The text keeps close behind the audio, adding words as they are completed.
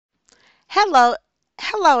Hello,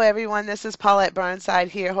 hello everyone. This is Paulette Burnside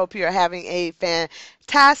here. Hope you're having a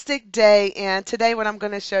fantastic day. And today what I'm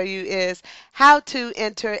going to show you is how to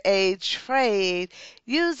enter a trade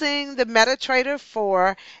using the Metatrader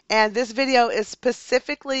 4. And this video is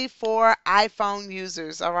specifically for iPhone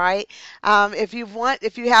users. All right. If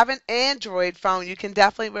you have an Android phone, you can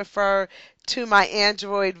definitely refer to my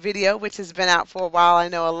Android video, which has been out for a while. I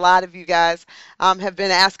know a lot of you guys have been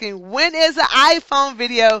asking, when is the iPhone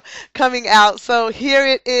video coming out? So here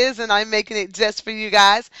it is, and I'm making it just for you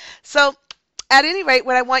guys. So at any rate,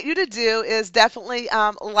 what I want you to do is definitely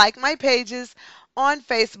like my pages on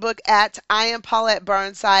Facebook at I am Paulette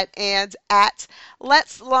Burnside and at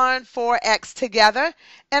Let's Learn Forex Together.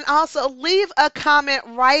 And also leave a comment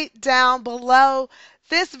right down below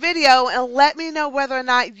this video and let me know whether or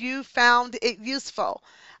not you found it useful.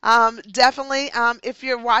 Definitely, if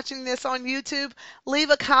you're watching this on YouTube, leave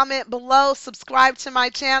a comment below, subscribe to my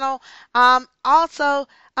channel. Also,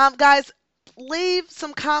 guys, leave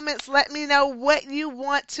some comments. Let me know what you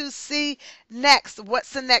want to see next.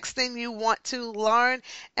 What's the next thing you want to learn?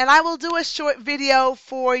 And I will do a short video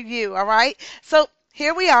for you, all right? So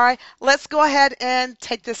here we are. Let's go ahead and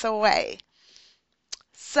take this away.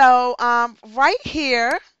 So right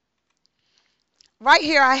here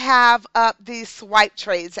I have up the Swipe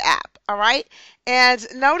Trades app, all right? And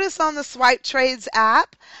notice on the Swipe Trades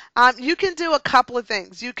app, you can do a couple of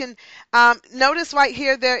things. You can notice right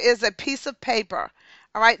here there is a piece of paper,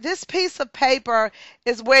 all right? This piece of paper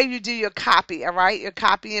is where you do your copy, all right? Your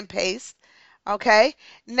copy and paste, okay?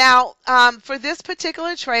 Now, for this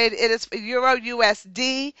particular trade, it is Euro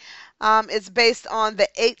USD. It's based on the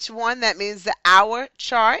H1, that means the hour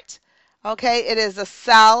chart, okay? It is a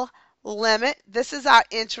sell limit. This is our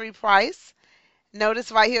entry price.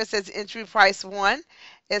 Notice right here it says entry price 1.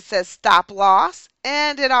 It says stop loss,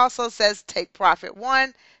 and it also says take profit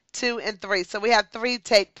 1, 2, and 3. So we have 3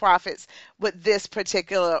 take profits with this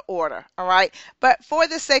particular order, all right? But for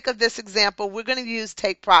the sake of this example, we're going to use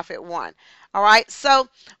take profit 1. All right, so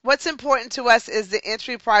what's important to us is the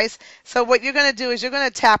entry price. So what you're going to do is you're going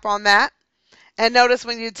to tap on that. And notice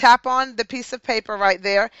when you tap on the piece of paper right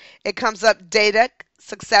there, it comes up data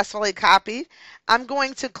successfully copied. I'm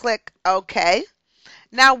going to click OK.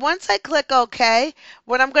 Now, once I click OK,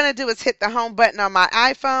 what I'm going to do is hit the home button on my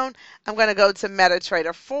iPhone. I'm going to go to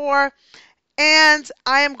Metatrader 4, and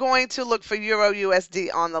I am going to look for Euro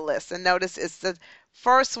USD on the list. And notice it's the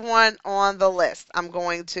first one on the list. I'm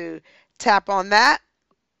going to tap on that.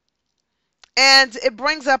 And it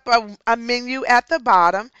brings up a menu at the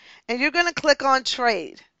bottom, and you're going to click on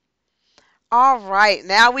Trade. All right,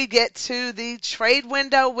 now we get to the trade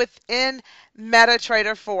window within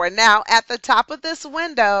Metatrader 4. Now, at the top of this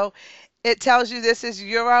window, it tells you this is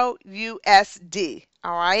Euro USD,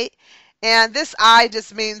 all right? And this I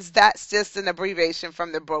just means that's just an abbreviation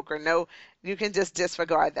from the broker. No, you can just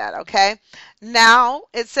disregard that, okay? Now,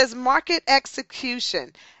 it says Market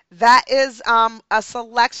Execution. That is a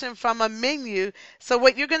selection from a menu. So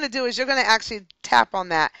what you're going to do is you're going to actually tap on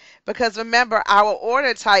that, because remember our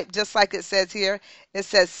order type, just like it says here, it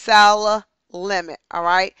says sell limit, all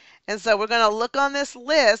right? And so we're going to look on this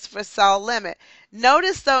list for sell limit.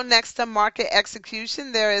 Notice though, next to market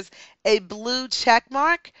execution, there is a blue check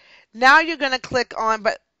mark. Now you're going to click on,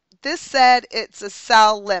 but this said it's a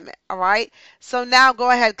sell limit, all right? So now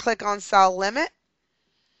go ahead, click on sell limit.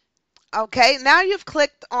 Okay, now you've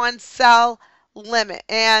clicked on sell limit,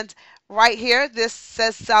 and right here this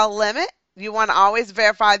says sell limit. You want to always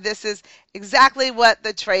verify this is exactly what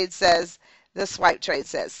the trade says, the swipe trade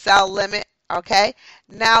says, sell limit. Okay,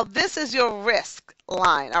 now this is your risk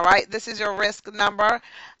line, all right? This is your risk number,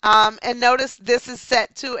 and notice this is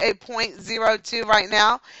set to a 0.02 right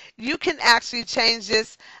now. You can actually change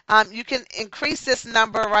this. You can increase this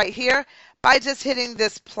number right here by just hitting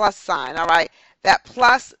this plus sign, all right? That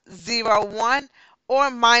plus 01 or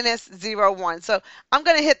minus 01. So I'm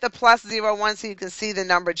going to hit the plus 01 so you can see the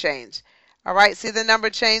number change. All right, see the number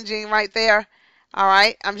changing right there? All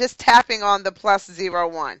right, I'm just tapping on the plus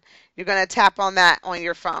 01. You're going to tap on that on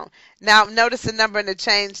your phone. Now notice the number in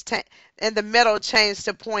the middle changed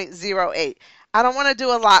to 0.08. I don't want to do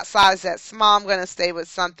a lot size that small. I'm going to stay with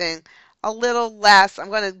something a little less. I'm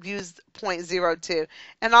going to use 0.02.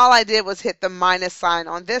 And all I did was hit the minus sign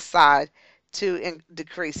on this side to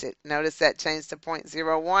decrease it. Notice that changed to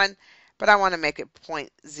 0.01, but I want to make it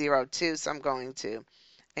 0.02, so I'm going to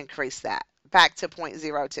increase that back to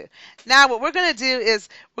 0.02. Now what we're going to do is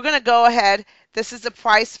we're going to go ahead. This is the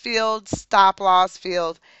price field, stop loss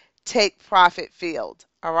field, take profit field,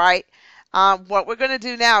 all right? what we're going to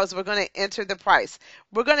do now is we're going to enter the price.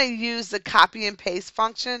 We're going to use the copy and paste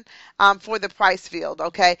function for the price field,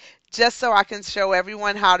 okay? Just so I can show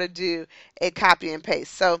everyone how to do a copy and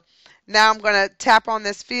paste. So now I'm going to tap on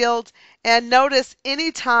this field, and notice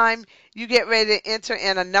anytime you get ready to enter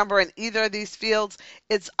in a number in either of these fields,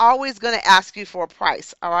 it's always going to ask you for a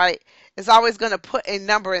price, all right? It's always going to put a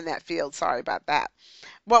number in that field. Sorry about that.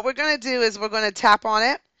 What we're going to do is we're going to tap on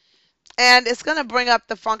it, and it's going to bring up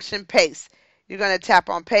the function paste. You're going to tap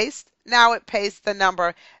on paste. Now it pastes the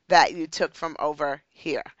number that you took from over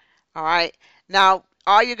here. All right. Now,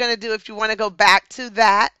 all you're going to do if you want to go back to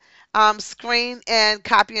that screen and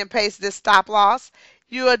copy and paste this stop loss,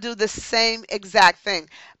 you will do the same exact thing.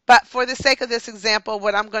 But for the sake of this example,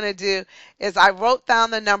 what I'm going to do is I wrote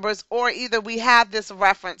down the numbers, or either we have this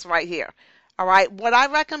reference right here. All right. What I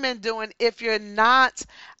recommend doing if you're not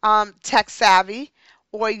tech savvy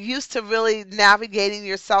or used to really navigating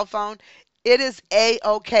your cell phone, it is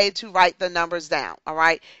okay to write the numbers down. All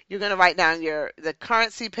right. You're going to write down the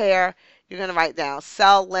currency pair. You're going to write down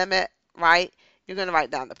sell limit, right? You're going to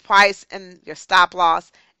write down the price and your stop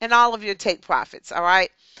loss and all of your take profits. All right.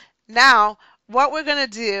 Now, what we're going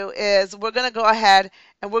to do is we're going to go ahead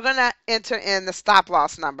and we're going to enter in the stop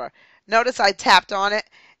loss number. Notice I tapped on it,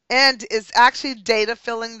 and it's actually data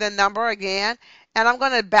filling the number again. And I'm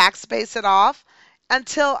going to backspace it off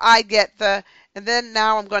until I get and then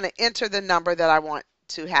now I'm going to enter the number that I want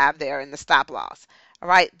to have there in the stop loss. All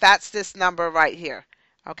right, that's this number right here.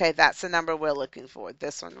 Okay, that's the number we're looking for,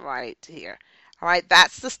 this one right here. All right,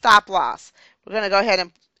 that's the stop loss. We're going to go ahead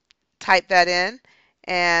and type that in,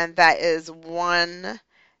 and that is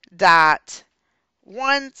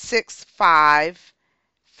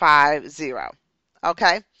 1.16550.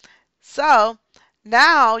 Okay, so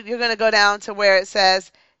now you're going to go down to where it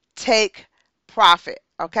says take profit.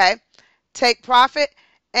 Okay, take profit,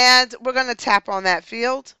 and we're going to tap on that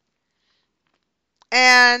field,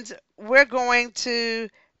 and we're going to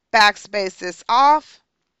backspace this off.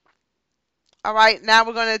 All right, now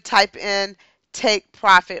we're going to type in take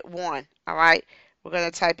profit 1. All right, we're going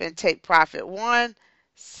to type in take profit 1,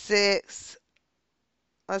 6.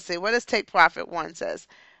 Let's see, what does take profit 1 says?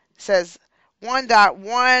 It says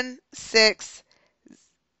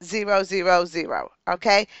 1.16000.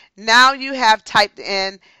 Okay, now you have typed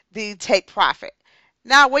in the take profit.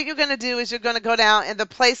 Now what you're going to do is you're going to go down, and the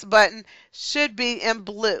place button should be in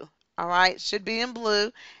blue. All right, should be in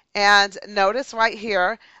blue. And notice right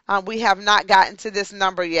here, we have not gotten to this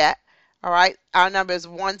number yet. All right, our number is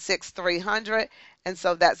 16300, and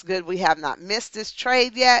so that's good. We have not missed this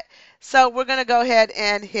trade yet. So we're going to go ahead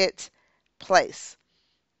and hit place.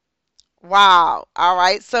 Wow. All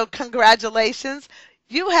right, so congratulations.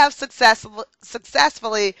 You have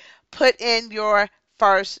successfully put in your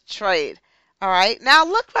first trade. All right, now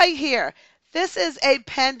look right here. This is a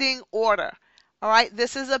pending order. All right,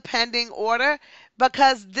 this is a pending order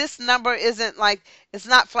because this number isn't it's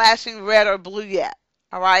not flashing red or blue yet.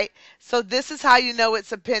 All right, so this is how you know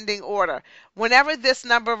it's a pending order. Whenever this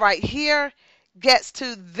number right here gets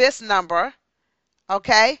to this number,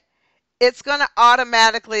 okay, it's going to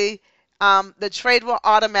automatically, the trade will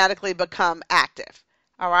automatically become active.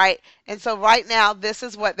 All right, and so right now this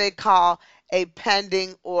is what they call a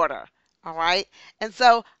pending order. All right, and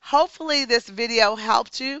so hopefully this video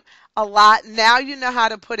helped you a lot. Now you know how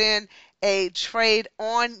to put in a trade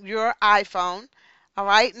on your iPhone. All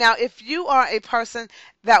right, now if you are a person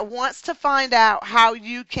that wants to find out how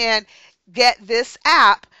you can get this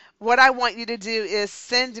app, what I want you to do is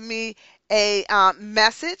send me a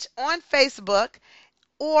message on Facebook,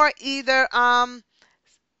 or either on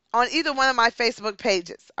either one of my Facebook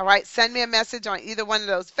pages. All right, send me a message on either one of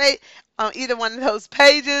those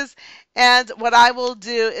pages, and what I will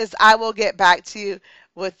do is I will get back to you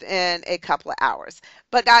within a couple of hours.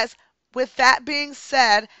 But guys, with that being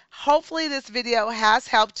said, hopefully this video has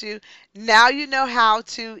helped you. Now you know how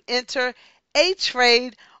to enter a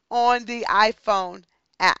trade on the iPhone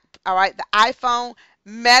app. All right, the iPhone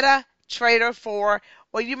Metatrader 4,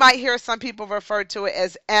 or you might hear some people refer to it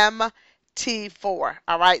as MT4.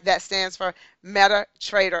 All right, that stands for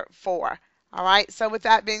Metatrader 4. All right, so with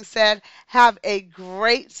that being said, have a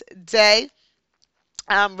great day.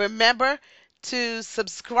 Remember to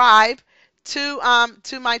subscribe to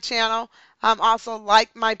my channel. Also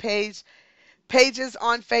like my pages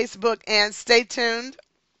on Facebook, and stay tuned.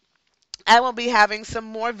 I will be having some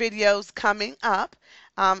more videos coming up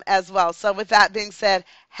as well. So with that being said,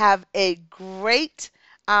 have a great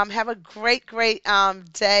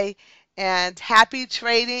day, and happy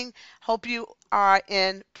trading. Hope you are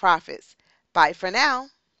in profits. Bye for now.